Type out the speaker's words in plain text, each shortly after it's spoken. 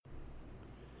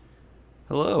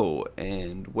Hello,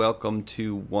 and welcome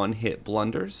to One Hit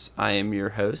Blunders. I am your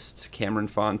host, Cameron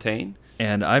Fontaine.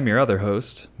 And I'm your other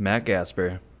host, Matt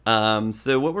Gasper.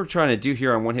 So what we're trying to do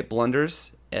here on One Hit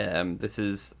Blunders, this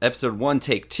is episode 1,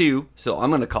 take 2, so I'm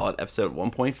going to call it episode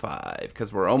 1.5,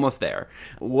 because we're almost there.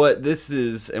 What this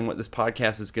is, and what this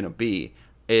podcast is going to be,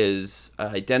 is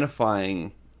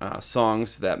identifying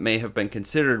songs that may have been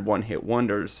considered one-hit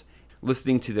wonders,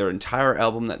 listening to their entire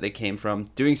album that they came from,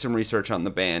 doing some research on the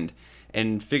band,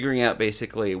 and figuring out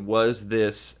basically, was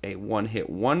this a one-hit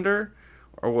wonder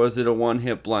or was it a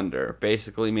one-hit blunder?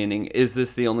 Basically meaning, is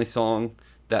this the only song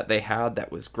that they had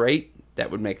that was great, that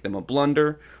would make them a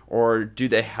blunder? Or do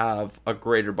they have a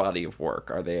greater body of work?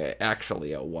 Are they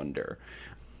actually a wonder?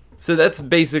 So that's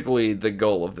basically the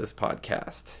goal of this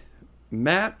podcast.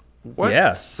 Matt,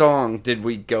 what song did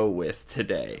we go with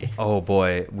today? Oh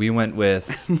boy, we went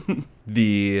with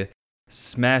the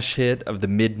smash hit of the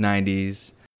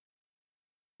mid-90s,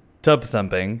 Tub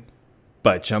Thumping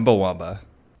by Chumbawamba.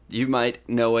 You might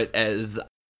know it as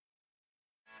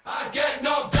I get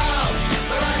knocked down,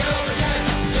 but I get up again.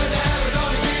 You're never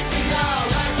gonna keep me down.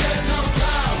 I get knocked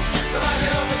down, but I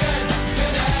get up again.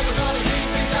 You're never gonna keep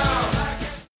me down.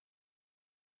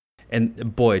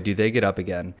 And boy, do they get up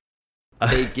again.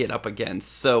 They get up again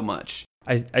so much.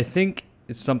 I think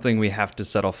it's something we have to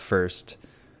settle first.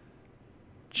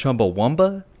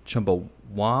 Chumbawamba?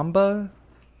 Chumbawamba?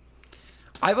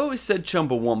 I've always said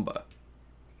Chumbawamba.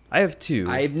 I have too.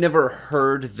 I've never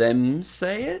heard them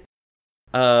say it.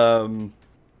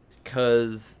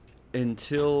 Because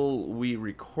until we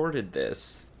recorded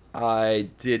this, I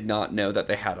did not know that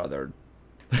they had other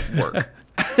work.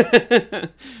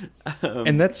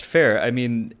 And that's fair. I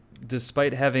mean,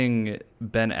 despite having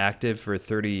been active for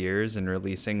 30 years and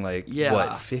releasing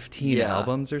 15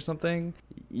 albums or something?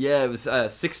 Yeah, it was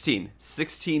 16.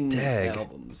 16 Dag.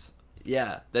 albums.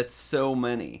 Yeah, that's so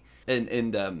many.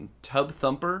 And Tub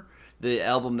Thumper, the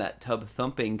album that Tub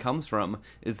Thumping comes from,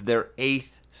 is their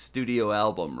 8th studio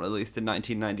album released in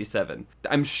 1997.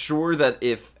 I'm sure that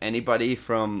if anybody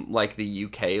from the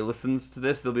UK listens to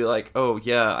this, they'll be like, "Oh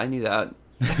yeah, I knew that."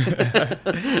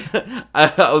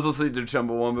 I was listening to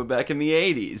Chumbawamba back in the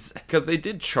 80s because they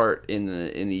did chart in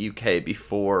the UK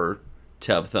before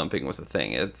Tub Thumping was a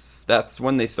thing. That's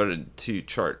when they started to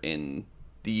chart in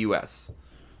the US,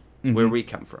 where we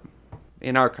come from,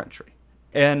 in our country.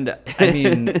 And I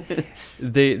mean,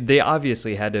 they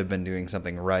obviously had to have been doing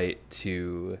something right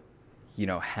to,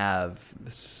 have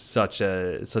such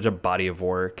a body of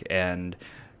work, and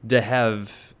to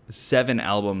have 7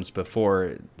 albums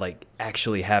before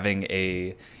actually having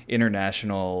a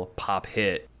international pop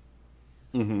hit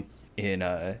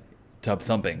in Tub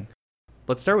Thumping.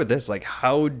 Let's start with this.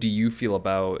 How do you feel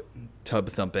about Tub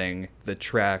Thumping, the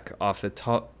track off the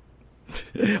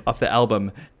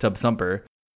album Tub Thumper?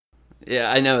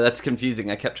 Yeah, I know, that's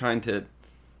confusing. I kept trying to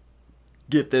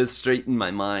get those straight in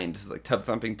my mind. It's like Tub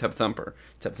Thumping, Tub Thumper.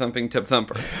 Tub Thumping, Tub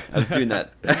Thumper. I was doing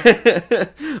that.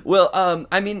 Well,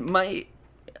 I mean, my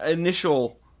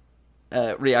initial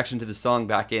reaction to the song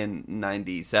back in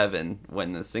 97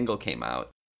 when the single came out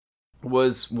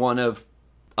was one of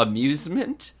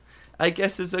amusement, I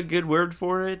guess is a good word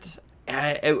for it.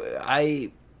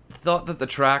 I thought that the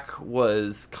track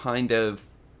was kind of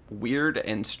weird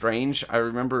and strange. I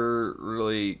remember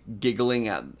really giggling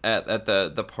at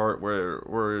the part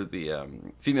where the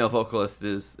female vocalist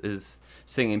is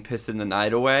singing "Piss in the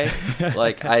Night Away."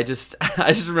 I just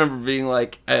remember being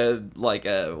what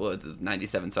was this,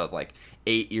 97? So I was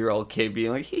 8-year-old kid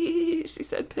being like, hee, she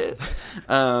said piss.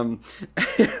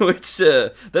 Which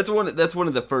that's one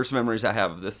of the first memories I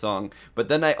have of this song. But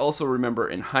then I also remember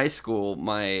in high school,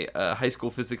 my high school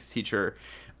physics teacher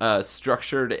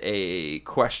structured a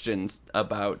questions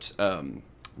about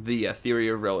the theory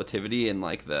of relativity and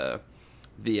the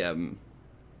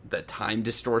time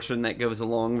distortion that goes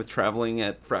along with traveling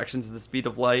at fractions of the speed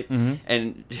of light. Mm-hmm.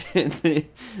 And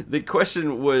the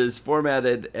question was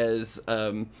formatted as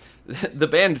the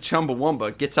band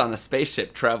Chumbawamba gets on a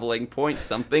spaceship traveling point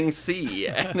something C.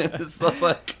 And it was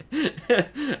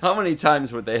how many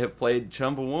times would they have played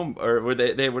Chumbawamba, or would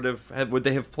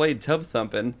they have played Tub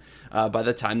Thumping by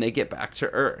the time they get back to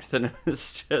Earth? And it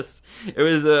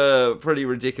was a pretty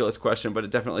ridiculous question, but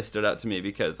it definitely stood out to me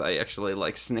because I actually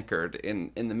snickered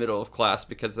in the middle of class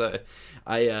because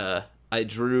I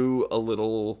drew a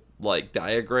little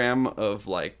diagram of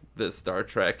the Star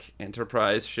Trek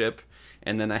Enterprise ship,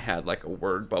 and then I had a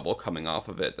word bubble coming off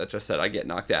of it that just said, "I get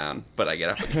knocked down, but I get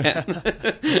up again."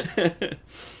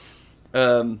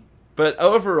 But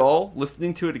overall,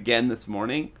 listening to it again this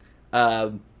morning,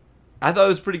 I thought it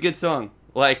was a pretty good song.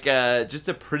 Just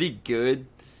a pretty good,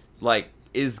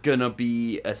 is gonna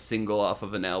be a single off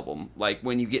of an album. Like,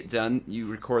 when you get done, you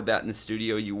record that in the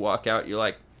studio, you walk out, you're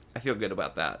like, I feel good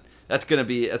about that. That's gonna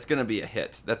be a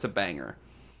hit. That's a banger.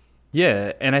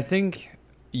 Yeah, and I think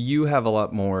you have a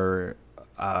lot more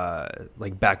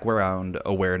like background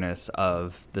awareness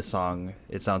of the song,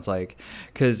 it sounds like,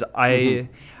 because I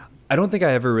don't think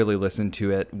I ever really listened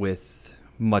to it with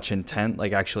much intent,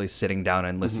 like actually sitting down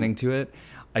and listening to it.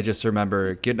 I just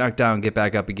remember get knocked down, get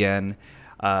back up again.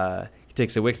 He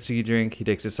takes a whiskey drink, he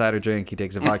takes a cider drink, he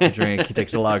takes a vodka drink, he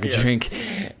takes a lager drink,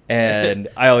 and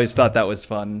I always thought that was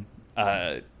fun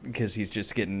because he's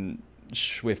just getting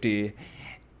swifty.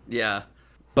 Yeah.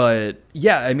 But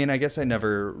yeah, I mean, I guess I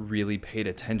never really paid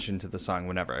attention to the song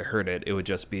whenever I heard it. It would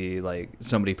just be like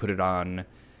somebody put it on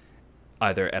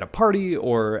either at a party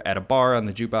or at a bar on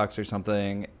the jukebox or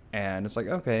something. And it's like,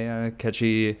 okay,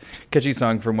 catchy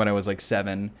song from when I was like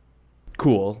 7.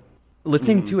 Cool.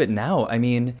 Listening to it now, I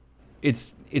mean,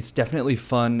 it's definitely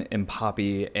fun and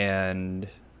poppy, and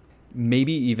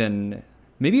maybe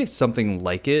if something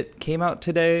like it came out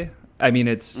today. I mean,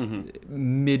 it's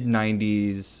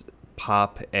mid-90s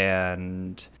pop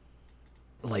and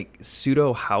like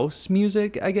pseudo house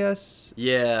music, I guess.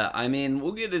 Yeah, I mean,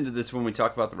 we'll get into this when we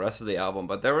talk about the rest of the album,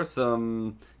 but there were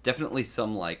definitely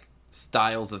some like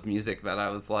styles of music that I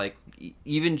was like,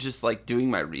 even just like doing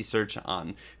my research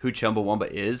on who Chumbawamba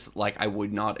is, like I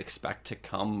would not expect to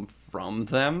come from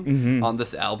them on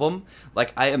this album.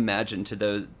 Like, I imagine to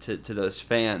those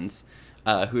fans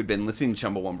who had been listening to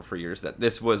Chumbawamba for years that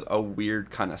this was a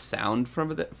weird kind of sound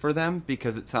for them,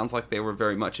 because it sounds like they were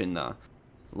very much in the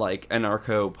like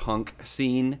anarcho-punk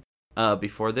scene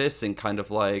before this, and kind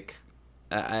of like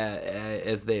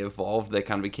as they evolved, they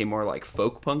kind of became more like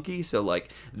folk punky. So like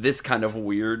this kind of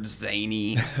weird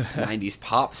zany 90s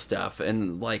pop stuff,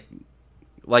 and like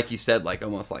you said, like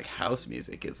almost like house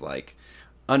music is like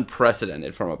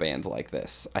unprecedented from a band like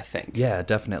this, I think. Yeah,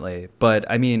 definitely. But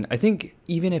I mean, I think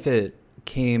even if it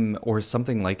came, or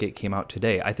something like it came out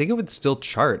today, I think it would still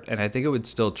chart, and I think it would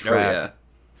still track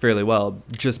fairly well,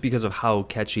 just because of how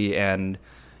catchy, and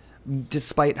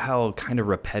despite how kind of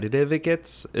repetitive it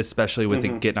gets, especially with the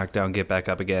get knocked down, get back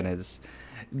up again, is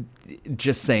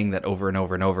just saying that over and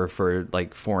over and over for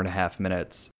like 4.5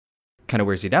 minutes kind of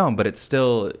wears you down, but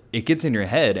it gets in your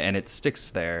head and it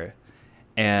sticks there.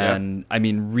 And I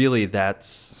mean, really,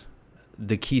 that's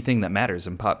the key thing that matters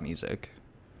in pop music.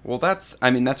 Well, that's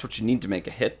what you need to make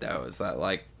a hit, though, is that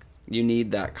like you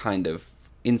need that kind of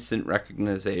instant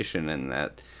recognition, and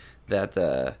that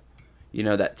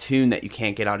that tune that you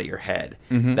can't get out of your head.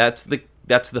 That's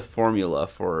the formula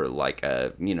for like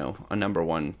a number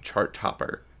one chart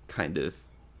topper kind of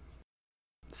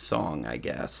song, I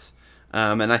guess.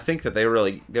 And I think that they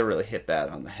really hit that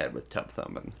on the head with Tub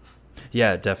Thumpin'.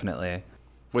 Yeah, definitely.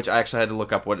 Which I actually had to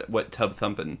look up what Tub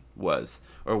Thumpin' was,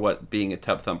 or what being a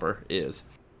tub thumper is.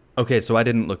 Okay, so I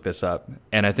didn't look this up,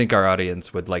 and I think our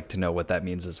audience would like to know what that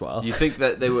means as well. You think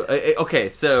that they would? Okay,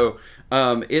 so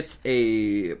it's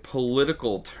a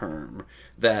political term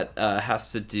that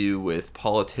has to do with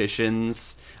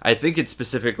politicians. I think it's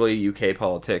specifically UK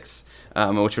politics,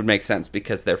 which would make sense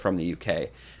because they're from the UK.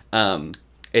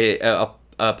 A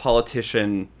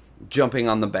politician jumping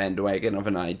on the bandwagon of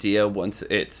an idea once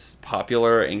it's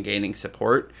popular and gaining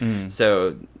support.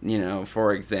 So,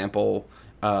 for example,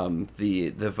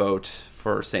 the vote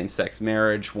for same-sex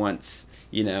marriage, once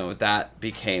that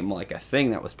became like a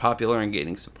thing that was popular and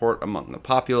gaining support among the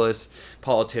populace,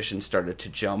 politicians started to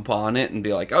jump on it and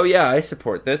be like, oh yeah, I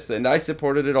support this, and I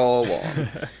supported it all along.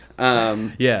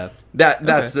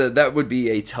 That would be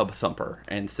a tub thumper,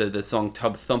 and so the song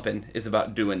Tub Thumpin' is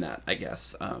about doing that, I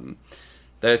guess.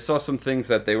 I saw some things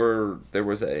that there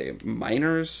was a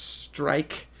miners'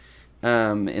 strike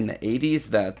in the 80s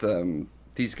that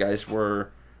these guys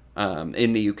were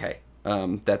in the UK,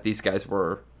 that these guys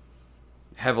were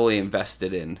heavily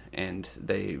invested in, and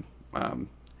they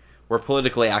were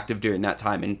politically active during that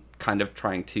time, and kind of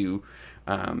trying to,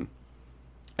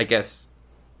 I guess,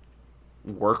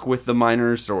 work with the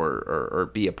miners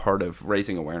or be a part of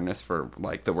raising awareness for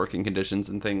like the working conditions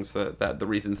and things that the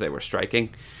reasons they were striking.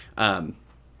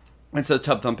 And so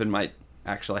Tub Thumpin' might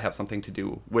actually have something to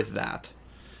do with that.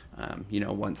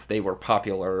 Once they were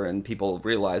popular and people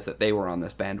realized that they were on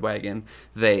this bandwagon,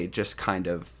 they just kind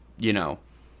of,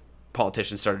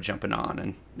 politicians started jumping on,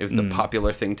 and it was the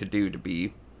popular thing to do, to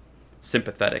be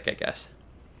sympathetic, I guess.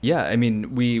 Yeah, I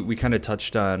mean, we kind of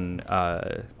touched on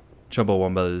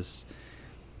Chumbawamba's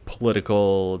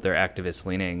their activist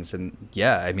leanings, and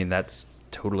yeah, I mean, that's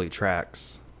totally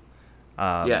tracks.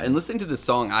 And listening to this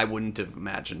song, I wouldn't have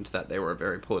imagined that they were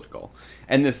very political.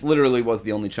 And this literally was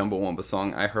the only Chumbawamba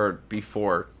song I heard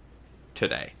before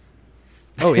today.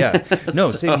 Oh yeah,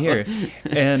 no, So- same here.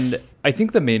 And I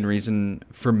think the main reason,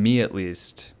 for me at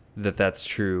least, that that's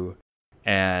true,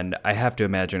 and I have to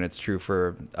imagine it's true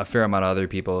for a fair amount of other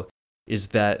people, is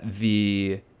that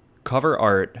the cover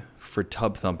art for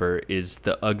Tub Thumper is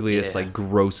the ugliest, Yeah. like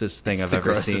grossest thing It's I've the ever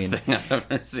grossest seen. thing I've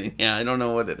ever seen. Yeah, I don't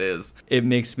know what it is. It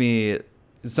makes me.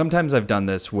 Sometimes I've done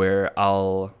this where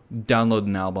I'll download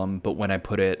an album, but when I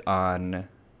put it on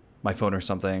my phone or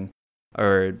something,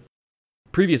 or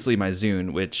previously my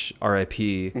Zune, which RIP,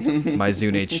 my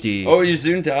Zune HD. Oh, your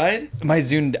Zune died? My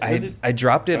Zune, I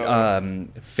dropped it Oh.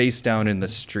 face down in the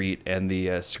street, and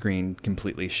the screen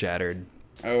completely shattered.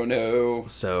 Oh no.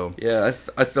 So, Yeah,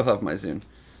 I still have my Zune.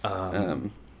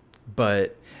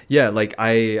 but yeah, like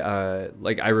I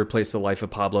replaced the Life of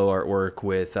Pablo artwork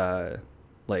with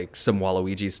like some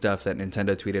Waluigi stuff that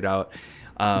Nintendo tweeted out.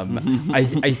 I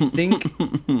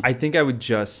think I would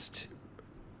just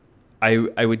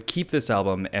I would keep this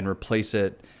album and replace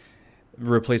the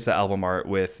album art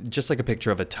with just like a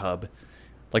picture of a tub,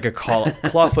 like a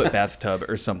clawfoot bathtub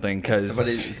or something. Because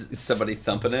somebody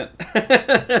thumping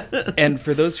it. and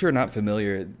for those who are not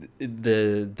familiar,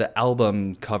 the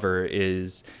album cover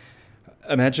is,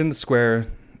 imagine the square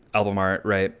album art,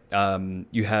 right?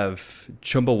 You have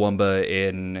Chumbawamba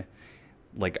in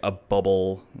like a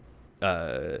bubble,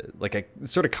 like a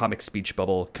sort of comic speech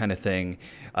bubble kind of thing,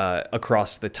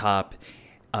 across the top,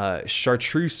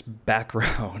 chartreuse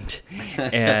background,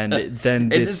 and then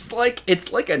And this.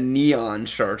 it's like a neon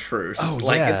chartreuse. Oh,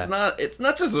 like yeah. it's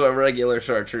not just a regular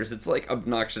chartreuse. It's like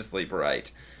obnoxiously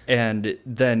bright. And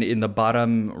then in the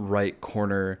bottom right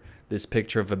corner, this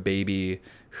picture of a baby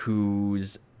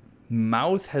whose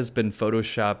mouth has been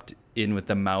photoshopped in with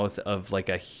the mouth of like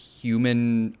a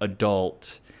human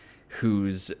adult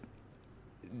whose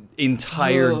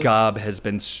entire gob has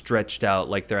been stretched out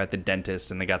like they're at the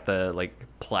dentist and they got the like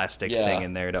plastic thing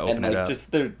in there to open and it like up.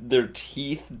 just their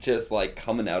teeth just like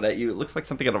coming out at you. It looks like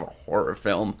something out of a horror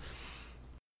film.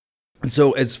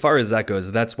 So as far as that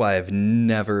goes, that's why I've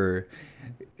never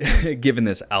given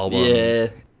this album Yeah.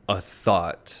 a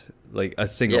thought, like a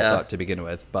single Yeah. thought to begin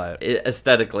with. But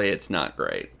Aesthetically, it's not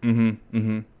great.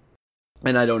 And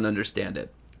I don't understand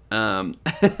it. To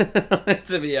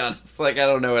be honest, like I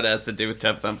don't know what it has to do with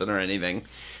Tub Thumping or anything.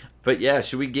 But yeah,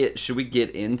 should we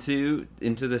get into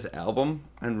this album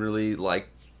and really like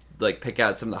pick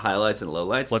out some of the highlights and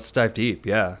lowlights? let's dive deep.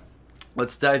 Yeah.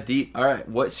 Let's dive deep. All right,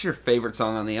 what's your favorite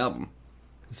song on the album?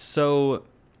 So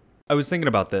I was thinking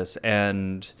about this,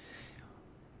 and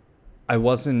I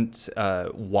wasn't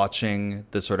watching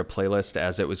the sort of playlist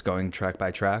as it was going track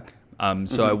by track.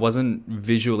 So I wasn't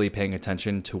visually paying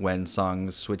attention to when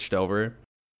songs switched over.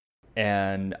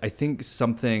 And I think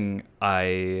something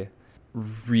I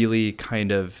really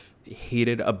kind of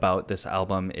hated about this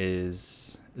album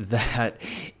is that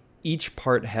each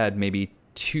part had maybe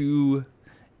 2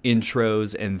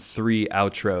 intros and 3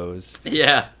 outros,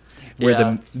 Yeah.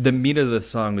 where the meat of the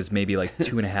song was maybe like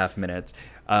 2.5 minutes.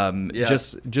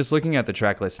 Just looking at the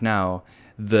track list now,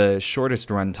 the shortest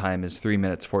run time is 3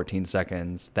 minutes 14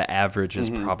 seconds. The average is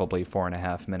probably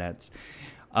 4.5 minutes.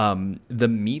 The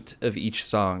meat of each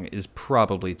song is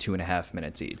probably 2.5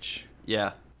 minutes each,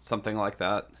 Yeah, something like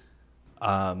that.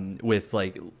 with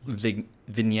like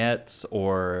vignettes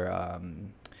or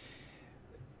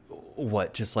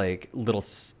just like little,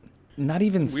 not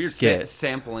even Weird skits.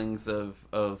 samplings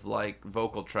of like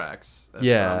vocal tracks.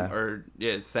 Yeah.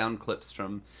 Sound clips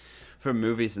from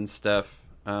movies and stuff.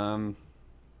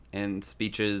 And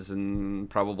speeches and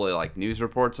probably like news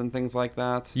reports and things like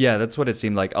that. Yeah, that's what it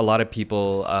seemed like. A lot of people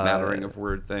Smattering of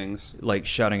weird things. like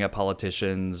shouting at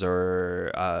politicians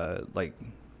or like,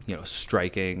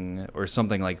 striking or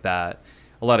something like that.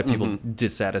 A lot of people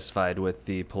dissatisfied with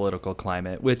the political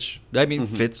climate, which I mean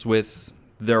fits with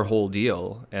their whole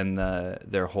deal and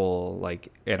their whole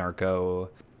like anarcho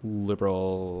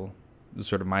liberal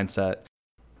sort of mindset.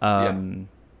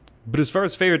 But as far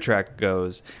as favorite track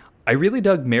goes, I really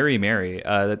dug Mary Mary.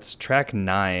 That's track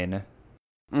 9.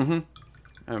 I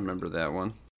remember that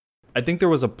one. I think there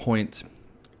was a point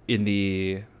in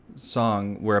the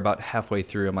song where about halfway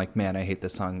through I'm like, man, I hate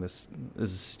this song. This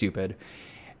is stupid.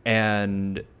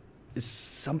 And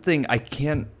something I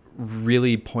can't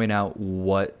really point out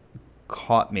what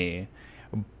caught me,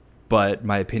 but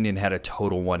my opinion had a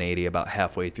total 180 about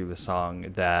halfway through the song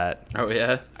that Oh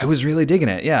yeah. I was really digging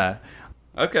it. Yeah.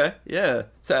 Okay. Yeah.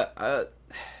 So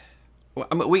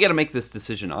we got to make this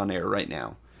decision on air right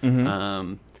now.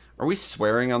 Are we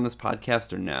swearing on this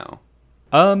podcast or no?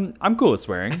 I'm cool with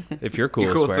swearing. If you're cool,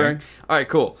 You're with swearing. All right,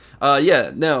 cool.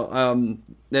 Yeah, no,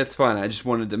 that's fine. I just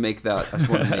wanted to make that. I just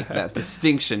wanted to make that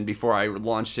distinction before I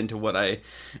launched into what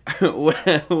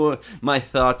my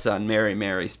thoughts on Mary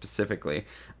Mary specifically.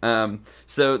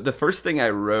 So the first thing I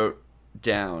wrote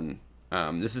down.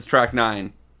 This is track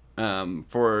 9.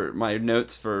 For my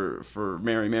notes for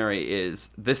Mary Mary is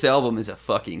this album is a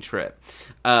fucking trip.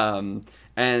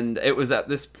 And it was at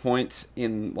this point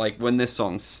in like when this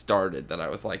song started that I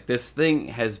was like, this thing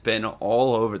has been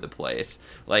all over the place.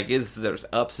 Like there's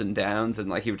ups and downs, and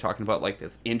like you were talking about like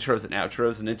this intros and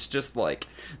outros, and it's just like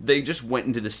they just went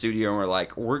into the studio and were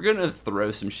like, we're gonna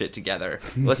throw some shit together.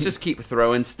 Let's just keep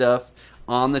throwing stuff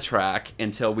on the track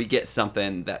until we get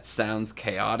something that sounds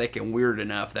chaotic and weird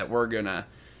enough that we're gonna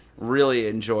really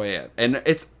enjoy it. And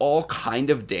it's all kind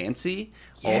of dancey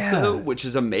also, which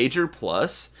is a major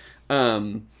plus.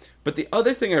 But the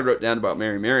other thing I wrote down about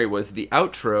Mary Mary was the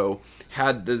outro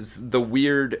had the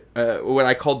weird, what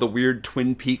I called the weird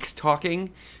Twin Peaks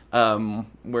talking,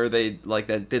 where they like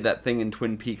that did that thing in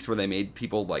Twin Peaks where they made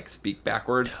people like speak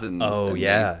backwards and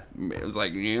it was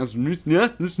like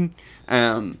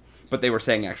but they were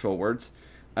saying actual words.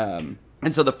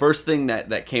 And so the first thing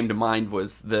that came to mind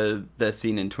was the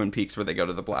scene in Twin Peaks where they go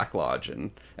to the Black Lodge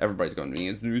and everybody's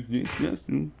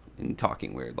going and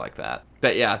talking weird like that.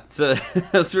 But yeah, so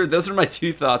those are my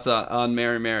 2 thoughts on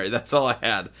Mary Mary. That's all I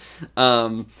had.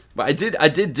 But I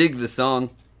did dig the song.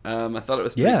 I thought it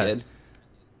was pretty good.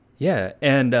 Yeah,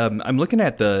 and I'm looking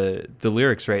at the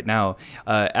lyrics right now.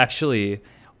 Actually,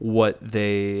 what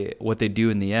they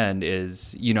do in the end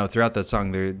is, you know, throughout the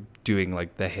song they're doing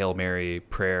like the Hail Mary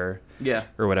prayer,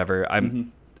 or whatever.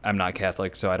 I'm not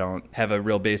Catholic, so I don't have a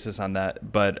real basis on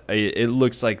that. But it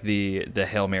looks like the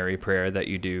Hail Mary prayer that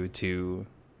you do to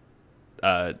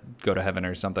go to heaven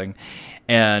or something.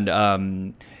 And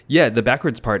the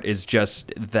backwards part is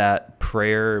just that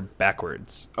prayer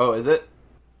backwards. Oh, is it?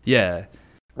 Yeah.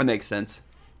 That makes sense.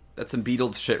 That's some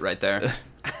Beatles shit right there.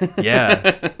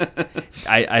 Yeah.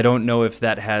 I don't know if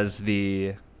that has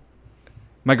the...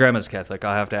 My grandma's Catholic.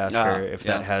 I'll have to ask her if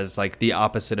that has like the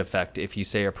opposite effect. If you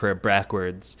say a prayer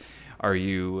backwards, are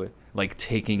you like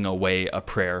taking away a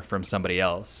prayer from somebody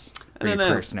else? Are you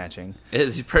prayer snatching?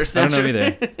 Is he prayer snatcher? I don't know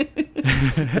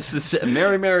either. This is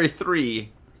Mary Mary 3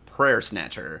 Prayer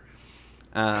Snatcher.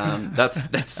 That's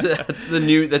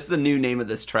the new name of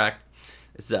this track.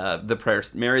 It's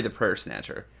Mary the Prayer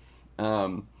Snatcher.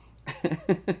 I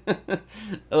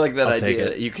like that idea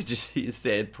that you could just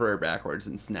say a prayer backwards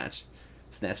and snatch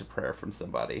a prayer from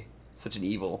somebody. Such an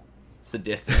evil,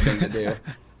 sadistic thing to do.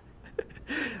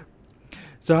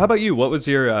 So how about you? What was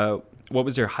your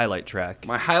highlight track?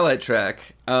 My highlight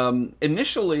track,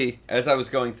 initially, as I was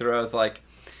going through, I was like,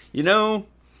 you know,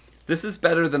 this is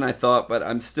better than I thought, but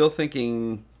I'm still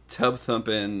thinking Tub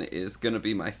Thumpin' is going to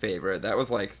be my favorite. That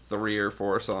was like 3 or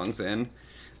 4 songs in.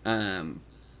 And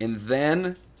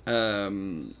then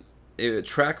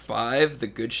track 5, The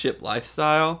Good Ship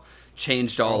Lifestyle,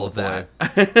 changed all of that.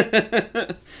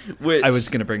 Which I was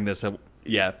going to bring this up.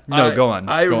 Yeah. No, go on.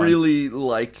 I really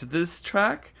liked this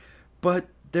track, but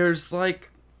there's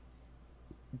like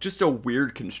just a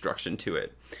weird construction to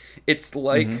it. It's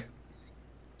like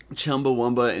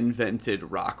Chumbawamba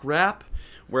invented rock rap,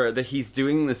 where he's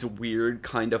doing this weird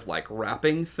kind of like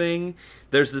rapping thing.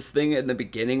 There's this thing in the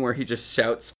beginning where he just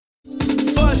shouts,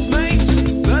 First mate,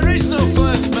 there is no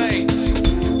first mate.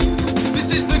 This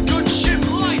is the good ship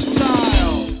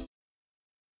lifestyle.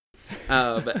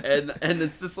 And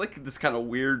it's this like this kind of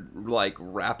weird like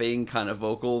rapping kind of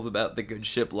vocals about the good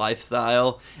ship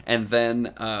lifestyle, and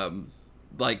then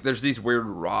like there's these weird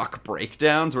rock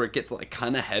breakdowns where it gets like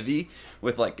kind of heavy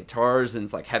with like guitars, and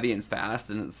it's like heavy and fast,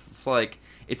 and it's like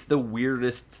it's the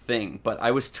weirdest thing, but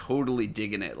I was totally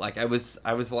digging it. Like I was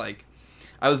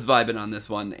vibing on this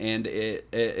one, and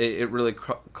it really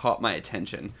caught my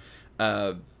attention.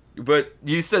 But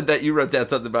you said that you wrote down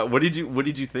something about what did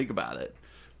you think about it?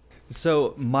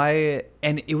 So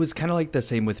and it was kind of like the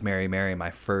same with Mary Mary. My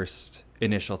first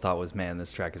initial thought was, man,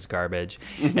 this track is garbage.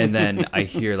 And then I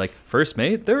hear like, first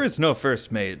mate? There is no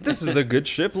first mate. This is a good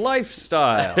ship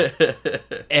lifestyle.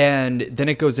 And then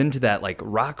it goes into that like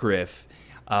rock riff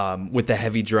with the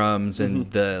heavy drums and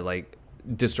the like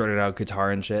distorted out guitar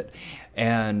and shit.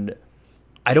 And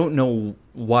I don't know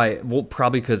why. Well,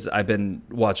 probably because I've been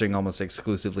watching almost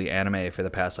exclusively anime for the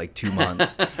past like 2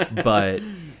 months. But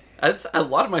a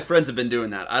lot of my friends have been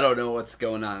doing that. I don't know what's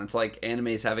going on. It's like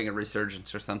anime's having a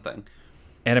resurgence or something.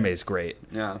 Anime's great.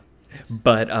 Yeah.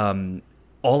 But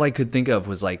all I could think of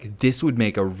was like, this would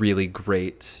make a really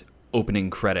great opening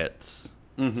credits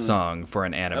song for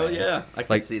an anime. Oh yeah, I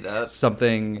can see that.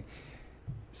 Something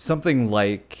something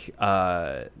like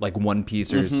One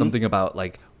Piece or something about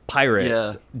like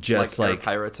pirates, just like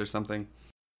pirates or something.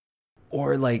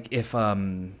 Or like if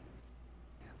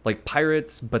like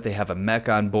pirates, but they have a mech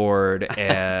on board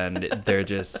and they're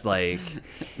just like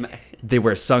they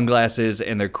wear sunglasses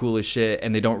and they're cool as shit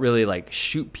and they don't really like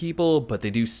shoot people, but they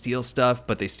do steal stuff,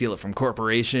 but they steal it from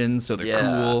corporations, so they're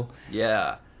cool.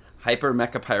 Yeah. Hyper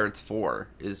Mecha Pirates 4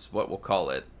 is what we'll call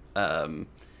it.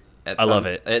 I love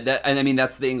it. And I mean,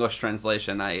 that's the English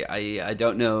translation. I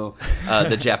don't know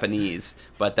the Japanese,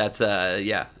 but that's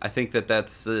I think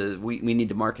that's we need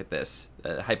to market this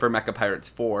Hyper Mecha Pirates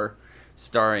 4,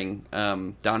 starring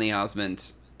Donny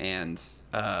Osmond and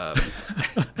I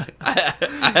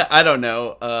don't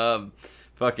know,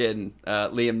 fucking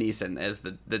Liam Neeson as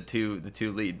the two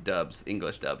lead dubs,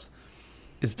 English dubs.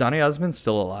 Is Donny Osmond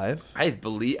still alive? I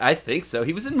think so.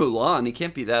 He was in Mulan. He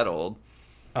can't be that old.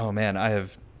 Oh man, I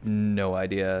have no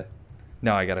idea.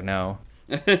 Now I gotta know.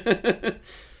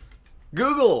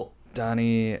 Google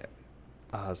Donny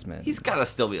Osmond. He's gotta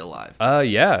still be alive.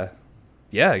 Yeah,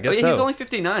 I guess so. He's only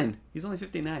 59.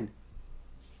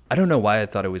 I don't know why I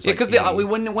thought it was. Yeah, like because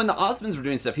when the Osmonds were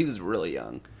doing stuff, he was really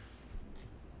young.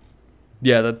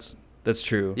 Yeah, that's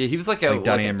true. Yeah, he was like a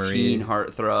Donnie and Marie. teen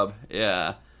heartthrob.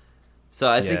 Yeah. So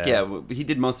I think he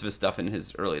did most of his stuff in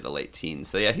his early to late teens.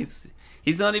 So yeah, he's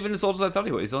not even as old as I thought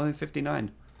he was. He's only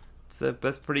 59.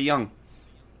 That's pretty young.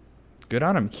 Good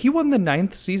on him. He won the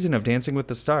 9th season of Dancing with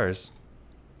the Stars.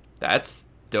 That's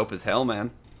dope as hell,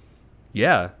 man.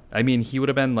 Yeah, I mean he would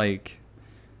have been like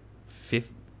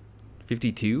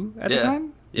 52 at the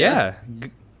time. Yeah.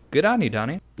 Good on you,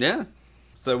 Donnie. Yeah.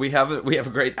 So we have a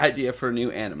great idea for a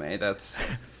new anime. That's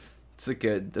a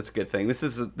good thing. This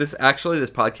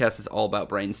podcast is all about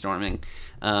brainstorming.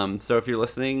 So if you're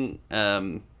listening,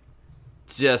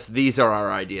 just these are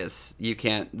our ideas. We're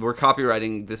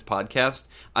copywriting this podcast.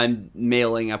 I'm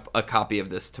mailing up a copy of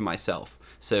this to myself.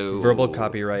 So verbal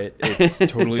copyright. It's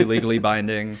totally legally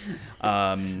binding.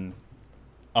 I'll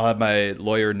have my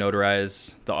lawyer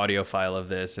notarize the audio file of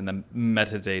this and the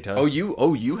metadata.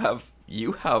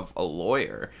 You have a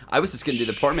lawyer. I was just gonna do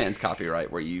the poor man's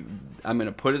copyright, where I'm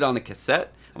gonna put it on a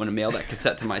cassette. I'm gonna mail that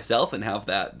cassette to myself and have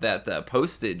that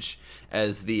postage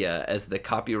as the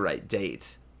copyright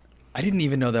date. I didn't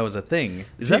even know that was a thing.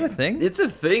 Is that a thing? It's a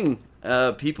thing.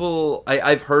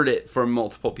 I've heard it from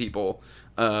multiple people.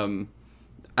 I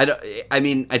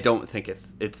don't think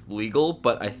it's legal,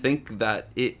 but I think that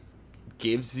it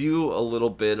gives you a little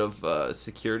bit of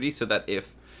security, so that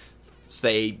if,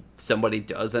 say, somebody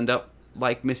does end up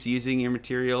like misusing your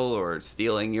material or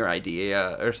stealing your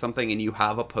idea or something, and you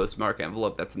have a postmark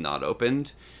envelope that's not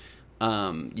opened,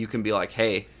 you can be like,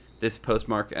 hey, this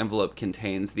postmark envelope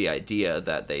contains the idea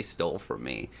that they stole from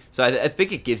me. So I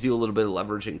think it gives you a little bit of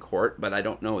leverage in court, but I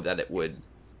don't know that it would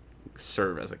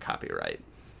serve as a copyright.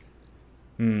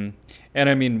 And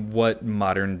I mean, what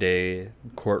modern day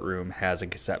courtroom has a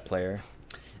cassette player?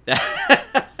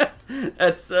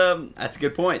 That's a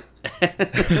good point.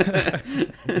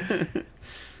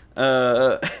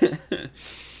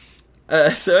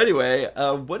 So anyway,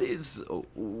 what is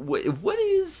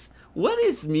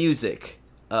music?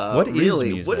 What is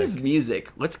music? What is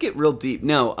music? Let's get real deep.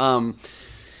 No,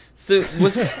 so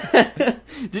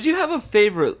did you have a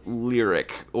favorite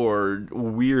lyric or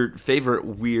favorite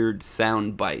weird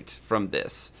sound bite from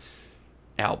this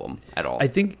album at all?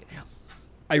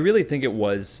 I really think it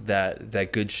was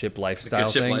that good ship lifestyle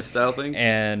good ship lifestyle thing.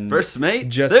 And first mate,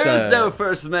 just, there's no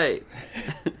first mate.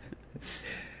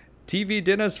 TV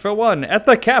dinners for one at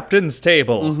the captain's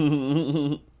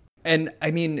table. And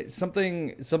I mean,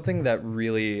 something that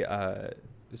really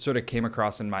sort of came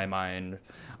across in my mind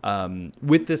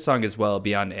with this song as well,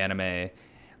 beyond anime,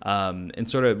 and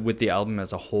sort of with the album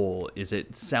as a whole, is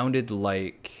it sounded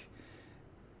like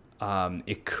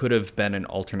it could have been an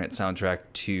alternate soundtrack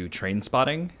to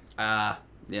Trainspotting.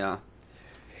 Yeah.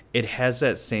 It has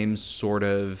that same sort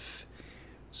of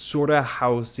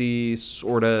housey,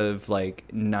 sort of like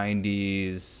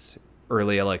 90s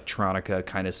early electronica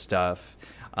kind of stuff.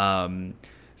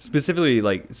 Specifically,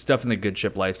 like stuff in the Good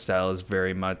Ship Lifestyle is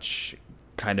very much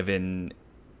kind of in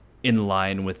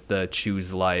line with the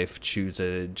choose life, choose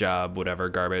a job, whatever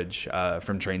garbage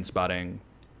from Trainspotting.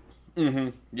 Mm-hmm.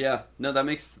 Yeah. No,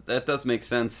 that does make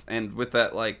sense. And with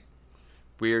that like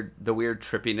weird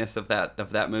trippiness of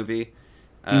that movie,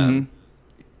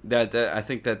 that I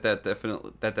think that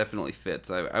definitely fits.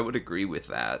 I would agree with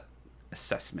that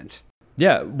assessment.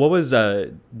 Yeah. What was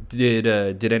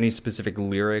did any specific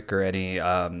lyric or any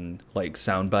like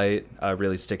soundbite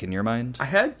really stick in your mind? I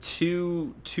had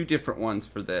two different ones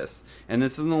for this, and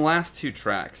this is in the last two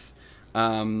tracks.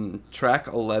 Track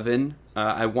 11,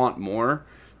 I Want More.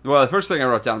 Well, the first thing I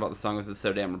wrote down about the song was it's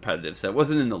so damn repetitive, so it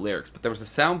wasn't in the lyrics, but there was a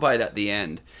soundbite at the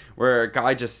end where a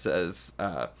guy just says,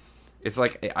 it's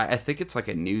like, I think it's like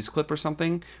a news clip or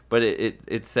something, but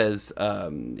it says,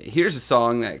 here's a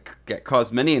song that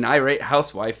caused many an irate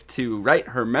housewife to write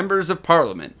her members of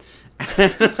parliament.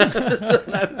 And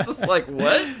I was just like,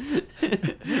 what?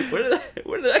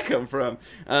 Where did that come from?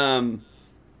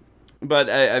 But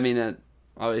I mean, it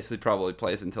obviously probably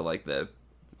plays into like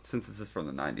since this is from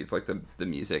the 90s, like the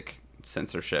music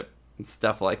censorship and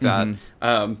stuff like that.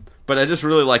 But I just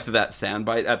really liked that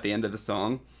soundbite at the end of the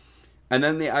song. And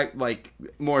then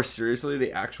more seriously,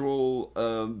 the actual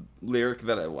lyric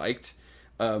that I liked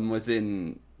was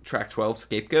in track 12,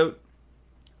 Scapegoat.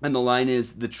 And the line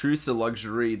is, the truth's a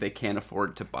luxury they can't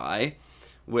afford to buy,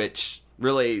 which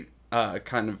really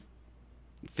kind of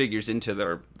figures into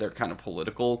their kind of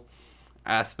political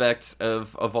aspects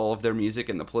of all of their music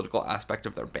and the political aspect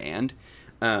of their band.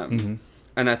 And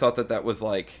I thought that was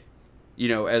like, you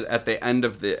know, at the end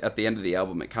of the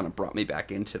album, it kind of brought me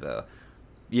back into the,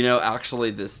 you know, actually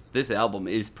this album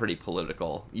is pretty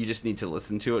political. You just need to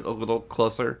listen to it a little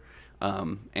closer.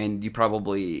 And it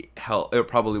probably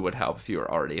would help if you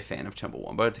were already a fan of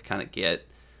Chumbawamba to kind of get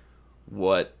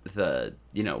what the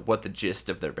gist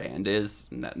of their band is,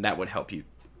 and that would help you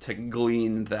to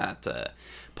glean that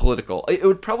political. It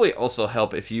would probably also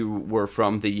help if you were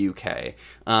from the UK,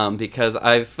 because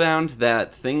I've found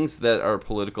that things that are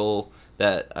political,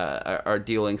 that are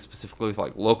dealing specifically with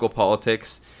like local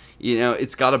politics, you know,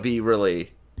 it's got to be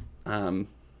really,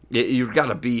 you've got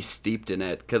to be steeped in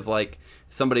it, because like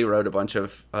somebody wrote a bunch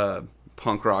of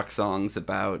punk rock songs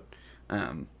about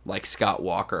like Scott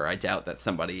Walker. I doubt that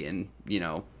somebody in, you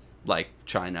know, like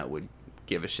China would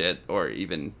give a shit or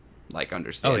even like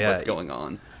understand what's going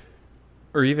on.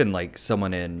 Or even like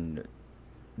someone in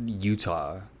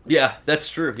Utah. Yeah,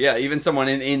 that's true. Yeah, even someone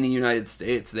in the United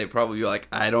States, they'd probably be like,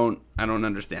 I don't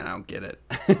understand. I don't get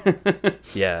it.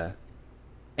 Yeah.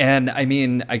 And I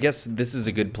mean, I guess this is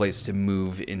a good place to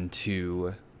move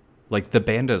into like the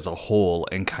band as a whole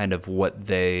and kind of what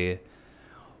they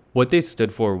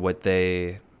stood for,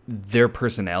 their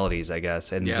personalities, I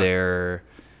guess, and their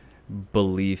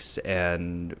beliefs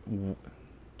and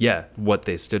what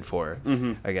they stood for,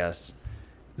 I guess.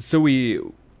 So we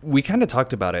kind of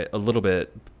talked about it a little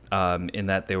bit, in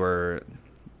that they were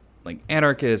like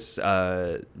anarchists,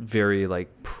 very like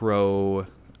pro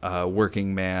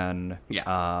working man, you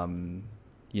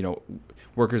know,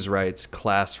 workers' rights,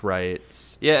 class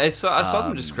rights. Yeah, I saw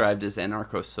them described as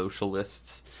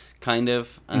anarcho-socialists, kind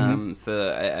of.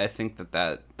 So I think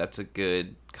that's a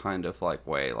good kind of like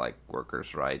way, like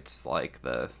workers' rights, like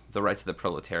the rights of the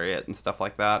proletariat and stuff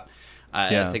like that.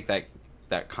 I think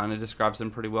that kind of describes them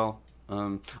pretty well.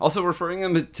 Also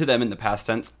referring to them in the past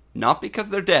tense, not because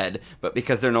they're dead, but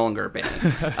because they're no longer a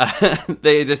band.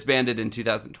 They disbanded in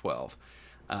 2012.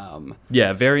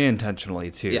 Very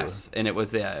intentionally too. Yes, and it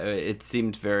was it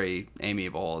seemed very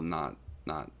amiable and not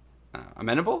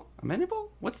amenable. Amenable?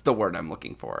 What's the word I'm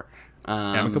looking for?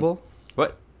 Amicable?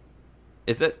 What?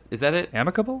 Is that it?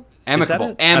 Amicable?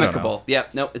 Amicable. Is that it? Amicable. Yeah,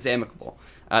 no, it's amicable.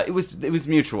 It was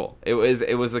mutual. It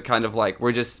was a kind of like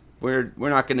we're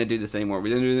not going to do this anymore.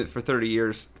 We've been doing it for 30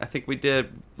 years. I think we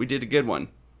did a good one.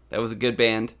 That was a good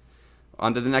band.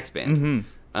 On to the next band.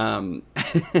 And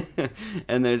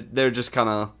they're just kind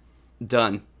of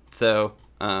done. So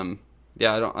I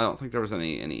don't think there was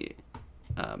any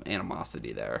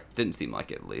animosity there. Didn't seem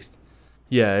like it, at least.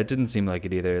 Yeah, it didn't seem like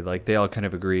it either. Like they all kind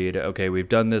of agreed, okay, we've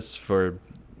done this for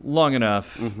long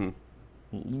enough.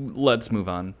 Let's move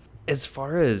on. As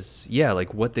far as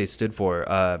like what they stood for,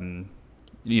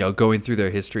 you know, going through their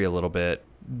history a little bit,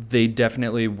 they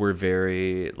definitely were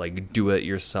very like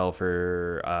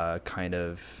do-it-yourselfer, kind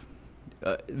of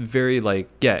very like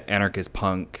anarchist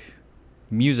punk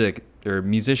music or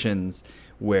musicians,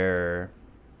 where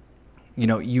you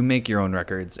know you make your own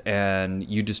records and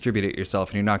you distribute it yourself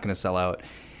and you're not going to sell out.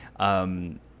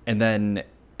 And then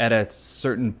at a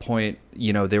certain point,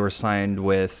 you know, they were signed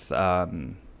with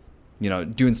you know,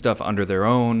 doing stuff under their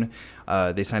own.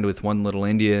 They signed with One Little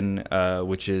Indian,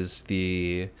 which is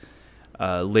the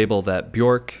label that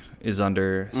Bjork is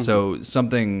under. So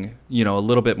something, you know, a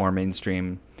little bit more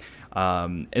mainstream.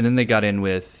 And then they got in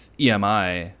with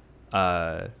EMI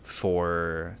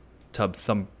for Tub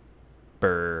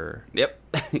Thumper. Yep.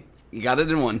 You got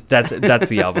it in one. That's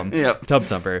the album. Yep. Tub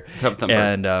Thumper. Tub Thumper.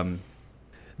 And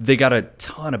they got a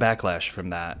ton of backlash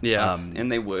from that. Yeah,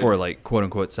 and they would. For like quote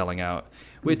unquote selling out,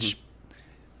 which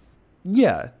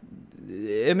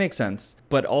it makes sense.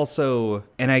 But also,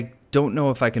 and I don't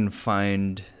know if I can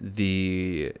find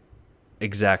the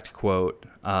exact quote,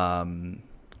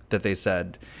 that they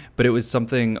said, but it was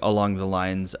something along the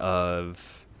lines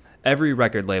of every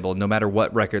record label, no matter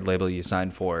what record label you sign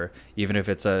for, even if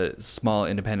it's a small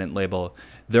independent label,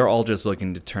 they're all just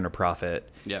looking to turn a profit.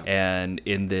 Yeah. And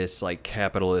in this like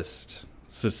capitalist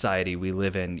society we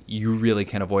live in, you really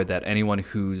can't avoid that. Anyone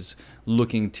who's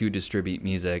looking to distribute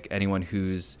music, anyone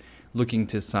who's looking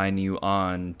to sign you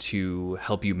on to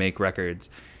help you make records,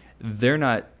 they're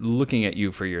not looking at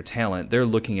you for your talent. They're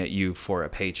looking at you for a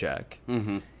paycheck.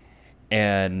 Mm-hmm.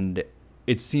 And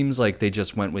it seems like they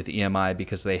just went with EMI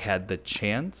because they had the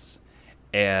chance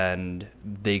and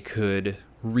they could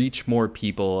reach more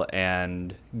people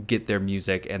and get their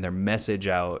music and their message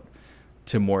out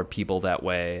to more people that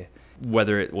way,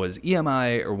 whether it was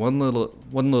EMI or One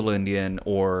Little Indian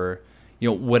or, you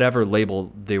know, whatever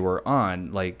label they were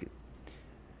on. Like,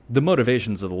 the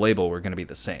motivations of the label were going to be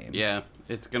the same. Yeah,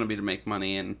 it's going to be to make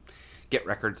money and get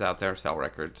records out there, sell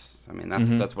records. I mean,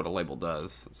 that's what a label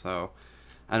does. So,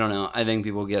 I don't know. I think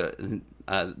people get it.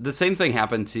 The same thing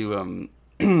happened to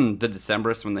the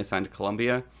Decemberists when they signed to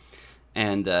Columbia.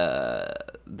 And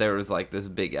there was like this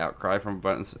big outcry from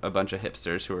a bunch of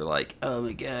hipsters who were like, "Oh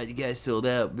my god, you guys sold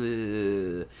out!"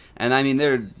 Blah. And I mean,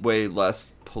 they're way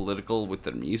less political with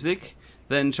their music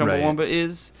than Chumbawamba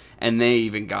is, and they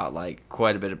even got like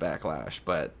quite a bit of backlash.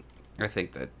 But I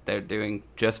think that they're doing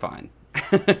just fine.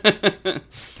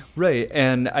 Right,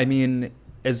 and I mean,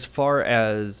 as far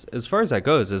as that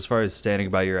goes, as far as standing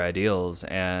by your ideals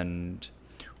and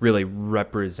really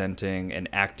representing and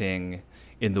acting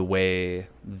in the way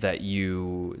that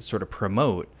you sort of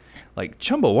promote, like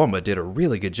Chumbawamba did a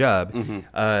really good job.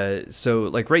 Mm-hmm. So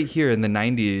like right here in the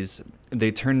 90s, they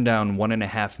turned down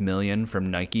 $1.5 million from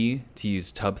Nike to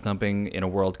use Tub Thumping in a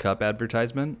World Cup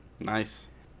advertisement. Nice.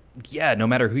 Yeah, no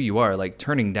matter who you are, like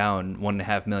turning down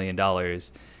 $1.5 million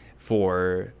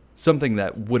for something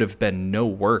that would have been no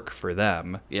work for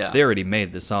them. Yeah. They already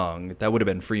made the song. That would have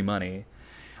been free money.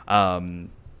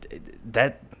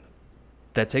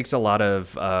 That takes a lot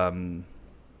of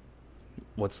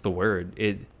what's the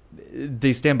word?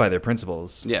 They stand by their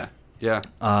principles. Yeah. Yeah.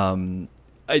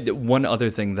 One other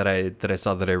thing that I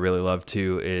saw that I really love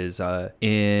too is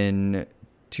in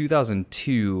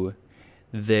 2002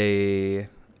 they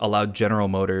allowed General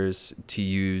Motors to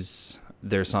use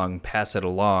their song "Pass It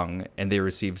Along," and they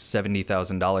received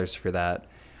 $70,000 for that.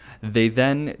 They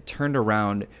then turned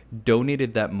around,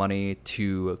 donated that money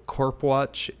to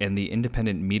Corpwatch and the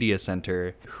Independent Media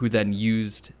Center, who then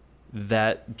used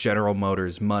that General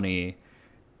Motors money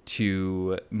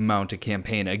to mount a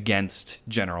campaign against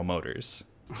General Motors.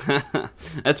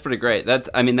 That's pretty great. That's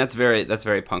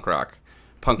very punk rock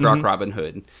Robin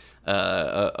Hood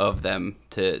of them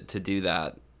to do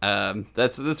that.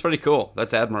 That's pretty cool.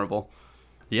 That's admirable.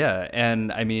 Yeah,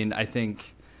 and I mean, I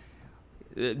think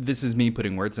this is me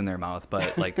putting words in their mouth,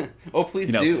 but like, Oh, please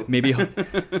you know, do. maybe,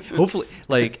 hopefully,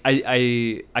 like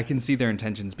I can see their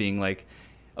intentions being like,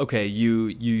 okay, you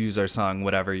use our song,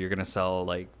 whatever, you're gonna sell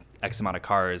like X amount of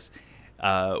cars.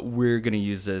 We're gonna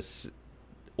use this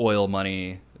oil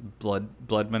money, blood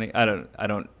money. I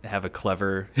don't have a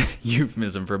clever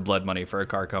euphemism for blood money for a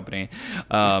car company,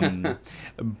 but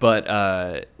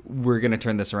we're gonna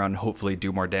turn this around and hopefully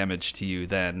do more damage to you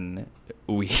than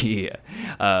we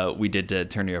did to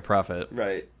turn you a profit.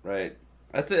 Right.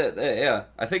 That's it. Yeah,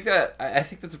 I think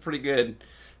that's a pretty good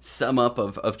sum up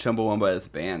of Chumbawamba as a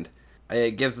band.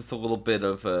 It gives us a little bit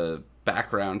of a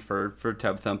background for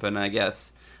Tub Thumping, I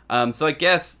guess. So I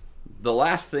guess the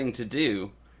last thing to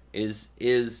do is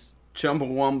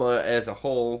Chumbawamba as a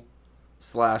whole /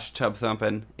 Tub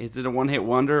Thumping. Is it a one-hit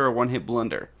wonder or a one-hit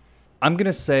blunder? I'm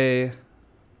gonna say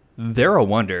they're a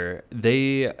wonder.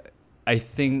 I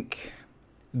think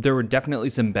there were definitely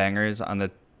some bangers on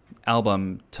the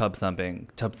album Tub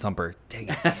Thumper. Dang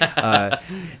it.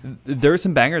 There were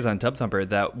some bangers on Tub Thumper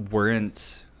that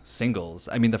weren't singles.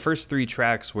 I mean, the first 3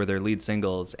 tracks were their lead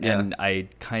singles, and I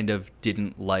kind of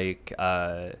didn't like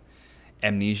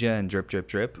Amnesia and Drip Drip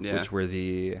Drip, which were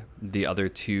the other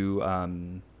 2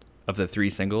 of the 3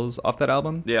 singles off that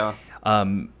album. Yeah.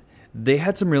 They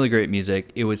had some really great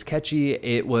music. It was catchy.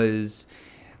 It was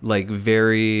like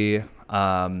very,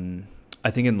 I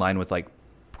think in line with like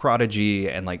Prodigy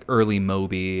and like early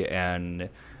Moby and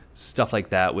stuff like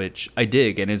that, which I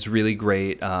dig, and it's really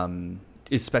great.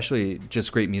 Especially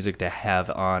just great music to have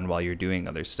on while you're doing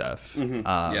other stuff.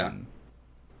 Mm-hmm.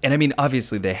 And I mean,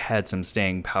 obviously they had some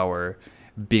staying power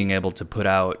being able to put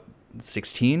out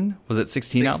 16? Was it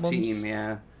 16 albums? 16,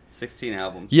 yeah. 16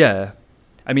 albums. Yeah.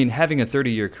 I mean, having a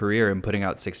 30-year career and putting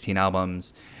out 16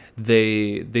 albums,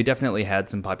 they definitely had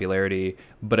some popularity,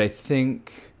 but I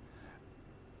think,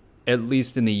 at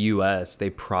least in the U.S., they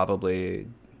probably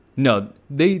No,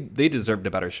 they deserved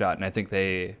a better shot, and I think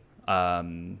they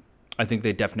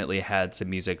definitely had some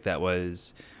music that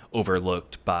was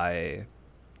overlooked by,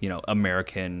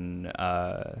 American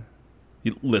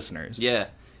listeners. Yeah,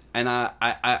 and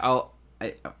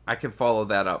I can follow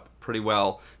that up pretty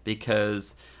well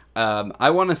because I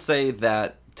want to say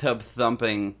that Tub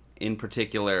Thumping in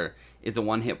particular is a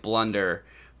one-hit blunder,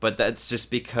 but that's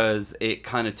just because it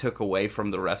kind of took away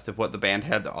from the rest of what the band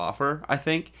had to offer, I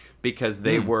think, because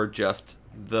they were just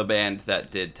the band that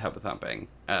did Tub Thumping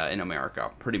in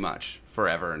America, pretty much,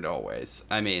 forever and always.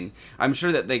 I mean, I'm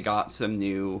sure that they got some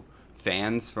new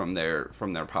fans from their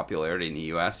popularity in the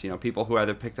U.S., people who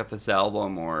either picked up this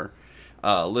album or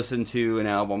listened to an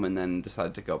album and then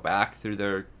decided to go back through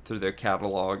their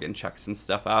catalog and check some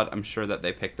stuff out. I'm sure that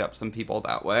they picked up some people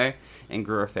that way and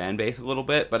grew a fan base a little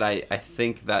bit, but I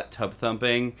think that Tub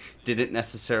Thumping didn't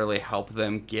necessarily help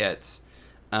them get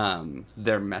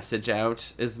their message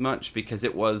out as much because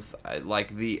it was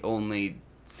like the only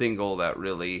single that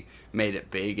really made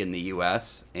it big in the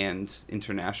US and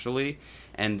internationally,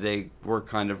 and they were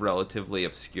kind of relatively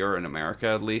obscure in America,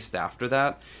 at least after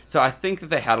that. So I think that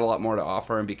they had a lot more to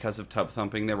offer, and because of Tub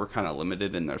Thumping they were kind of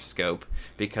limited in their scope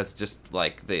because just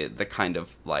like the kind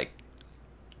of like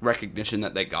recognition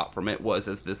that they got from it was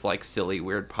as this like silly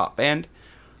weird pop band.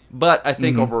 But I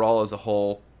think overall as a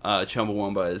whole,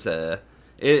 Chumbawamba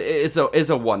is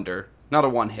a wonder, not a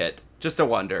one hit, just a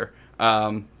wonder.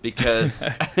 Because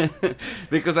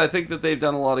because I think that they've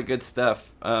done a lot of good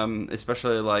stuff,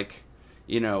 especially like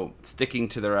sticking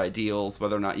to their ideals,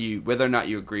 whether or not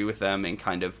you agree with them, and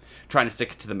kind of trying to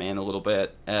stick it to the man a little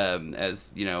bit, as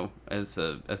a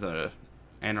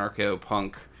anarcho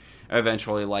punk,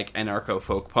 eventually like anarcho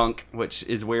folk punk, which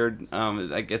is weird.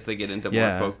 I guess they get into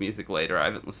more folk music later. I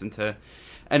haven't listened to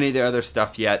any of their other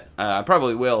stuff yet. I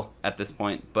probably will at this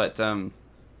point, but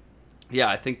yeah,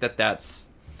 I think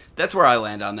that's where I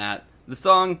land on that. The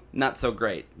song, not so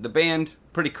great. The band,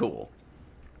 pretty cool.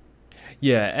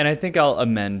 Yeah, and I think I'll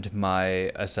amend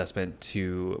my assessment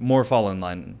to more fall in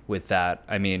line with that.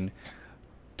 I mean,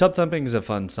 Tub Thumping is a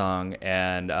fun song,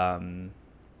 and,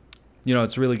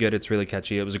 it's really good. It's really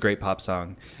catchy. It was a great pop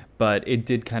song, but it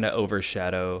did kind of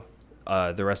overshadow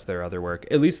the rest of their other work,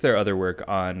 at least their other work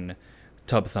on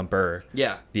Tub Thumper,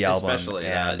 the album. Especially,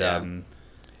 and,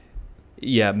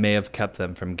 may have kept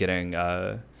them from getting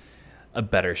a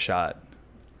better shot.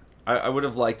 I would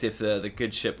have liked if the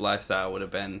Good Ship Lifestyle would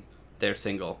have been their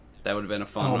single. That would have been a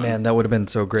fun one. Oh man, that would have been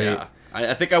so great. Yeah.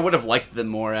 I think I would have liked them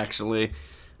more actually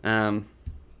than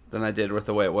I did with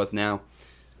the way it was now.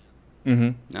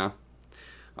 No.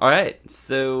 All right.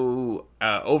 So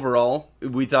overall,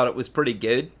 we thought it was pretty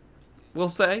good. We'll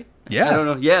say. Yeah. I don't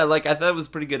know. Yeah, like I thought it was a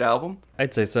pretty good album.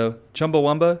 I'd say so.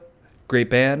 Chumbawamba, great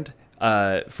band.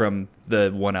 From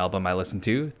the one album I listened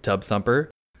to, Tub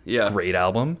Thumper. Yeah. Great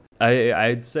album.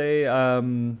 I'd say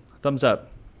thumbs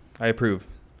up. I approve.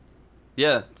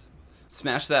 Yeah.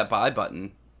 Smash that buy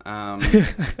button.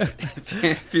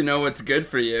 If you know what's good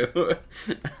for you.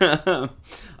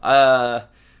 I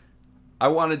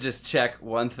want to just check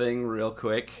one thing real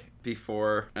quick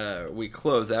before we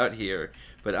close out here.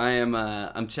 But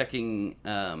I'm checking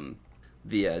the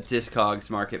Discogs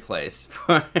marketplace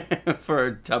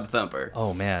for Tub Thumper.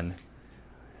 Oh man.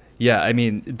 Yeah, I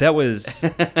mean that was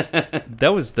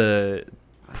the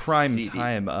prime CD.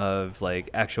 time of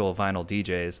like actual vinyl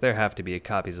DJs. There have to be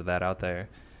copies of that out there.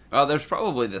 Oh, there's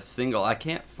probably the single. I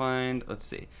can't find. Let's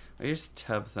see. Here's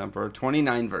Tub Thumper.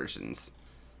 29 versions.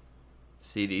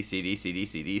 CD, CD, CD,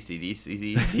 CD, CD,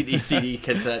 CD, CD, CD,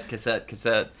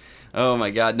 cassette. Oh my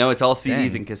God! No, it's all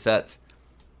CDs and cassettes.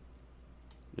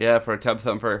 Yeah, for a Tub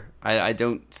Thumper. I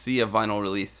don't see a vinyl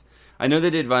release. I know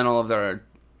they did vinyl of their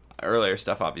earlier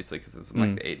stuff, obviously, because it was in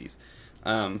like the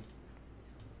 80s.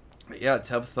 But yeah,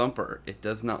 Tub Thumper. It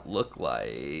does not look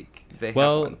like they have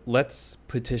one. Let's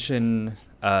petition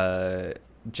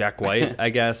Jack White,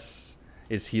 I guess.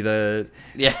 Is he the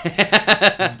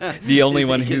only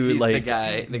one who like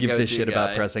gives a shit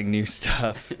about pressing new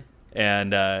stuff?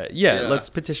 And let's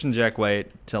petition Jack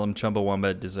White. Tell him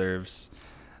Chumbawamba deserves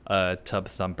a Tub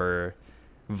Thumper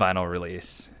vinyl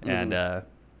release, and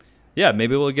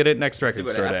maybe we'll get it next Record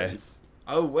Store Day.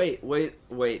 Oh wait!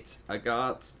 I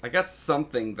got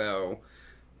something though.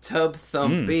 Tub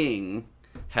Thumping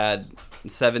had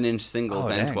 7-inch singles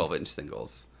and 12-inch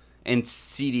singles, and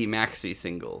CD maxi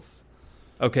singles.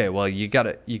 Okay, well you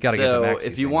gotta get the maxi singles. So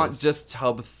if you want just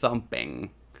Tub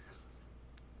Thumping,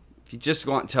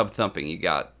 you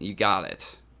got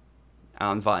it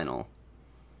on vinyl.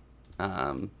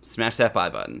 Smash that buy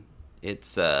button.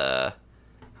 It's how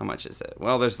much is it?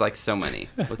 Well, there's like so many.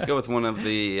 Let's go with one of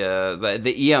the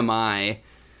EMI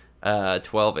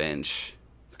 12-inch.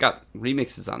 It's got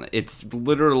remixes on it. It's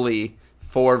literally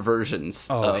 4 versions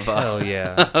of hell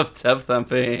yeah. of Tub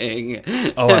Thumping.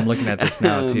 Oh, I'm looking at this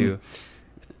now too.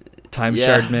 Time yeah.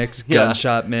 Shard mix, Yeah.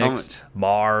 Gunshot mix,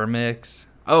 Mar mix.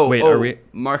 Oh, wait, oh, are we?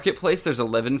 Marketplace, there's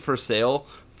 11 for sale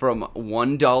from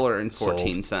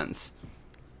 $1.14.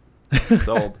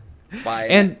 Sold. Buy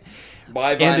And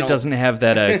buy vinyl. and it doesn't have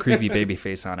that creepy baby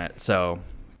face on it. So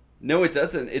No, it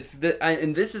doesn't. It's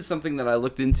and this is something that I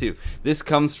looked into. This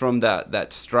comes from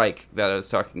that strike that I was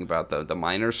talking about, the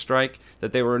miners' strike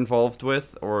that they were involved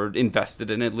with or invested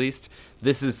in at least.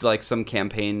 This is like some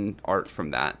campaign art from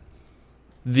that.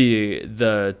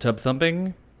 the Tub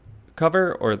Thumping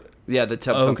cover or Yeah, the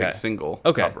Tub Thumping single.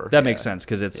 Okay, cover. that Yeah. makes sense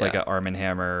because it's like Yeah. an Arm and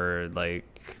Hammer, like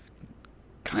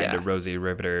kind Yeah. of Rosie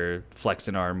Riveter flex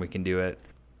an arm. We can do it.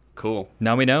 Cool.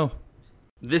 Now we know.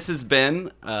 This has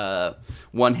been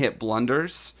One Hit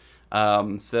Blunders.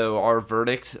 So our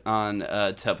verdict on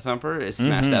Tub Thumper is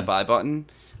smash that buy button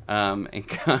and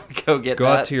go get Go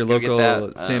that. out to your Go get local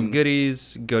that. Sam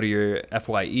Goodies. Go to your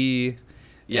FYE.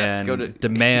 Yes, and go to-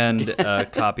 demand a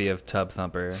copy of Tub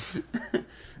Thumper.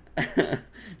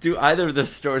 Do either of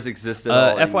those stores exist at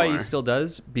all FYE anymore? still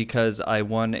does because I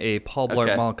won a Paul Blart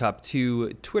Okay. Mall Cop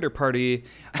 2 Twitter party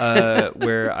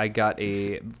where I got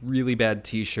a really bad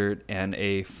T-shirt and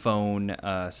a phone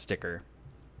sticker.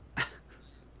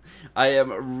 I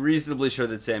am reasonably sure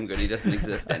that Sam Goody doesn't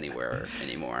exist anywhere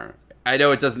anymore. I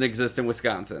know it doesn't exist in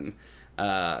Wisconsin.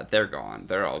 They're gone.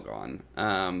 They're all gone.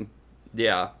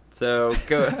 Yeah. So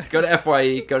go to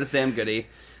FYE, go to Sam Goody,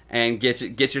 and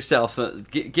get yourself a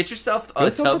thump a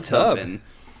tub tub. thumping.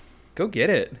 Go get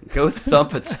it. Go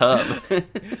thump a tub.